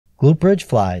Glute bridge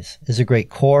flies is a great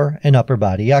core and upper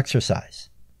body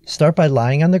exercise. Start by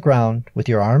lying on the ground with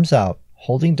your arms out,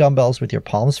 holding dumbbells with your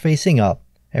palms facing up,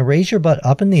 and raise your butt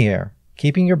up in the air,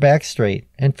 keeping your back straight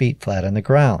and feet flat on the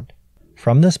ground.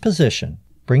 From this position,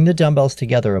 bring the dumbbells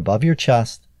together above your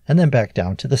chest and then back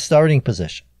down to the starting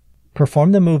position.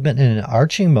 Perform the movement in an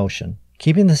arching motion,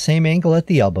 keeping the same angle at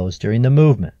the elbows during the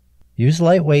movement. Use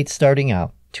light weights starting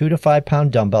out, 2 to 5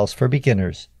 pound dumbbells for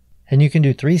beginners, and you can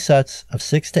do 3 sets of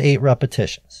 6 to 8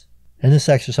 repetitions. And this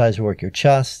exercise will work your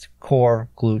chest, core,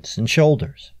 glutes, and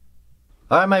shoulders.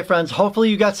 Alright my friends, hopefully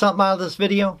you got something out of this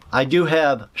video. I do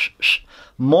have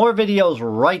more videos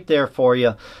right there for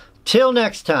you. Till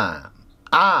next time,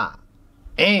 I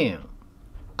am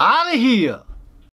out of here.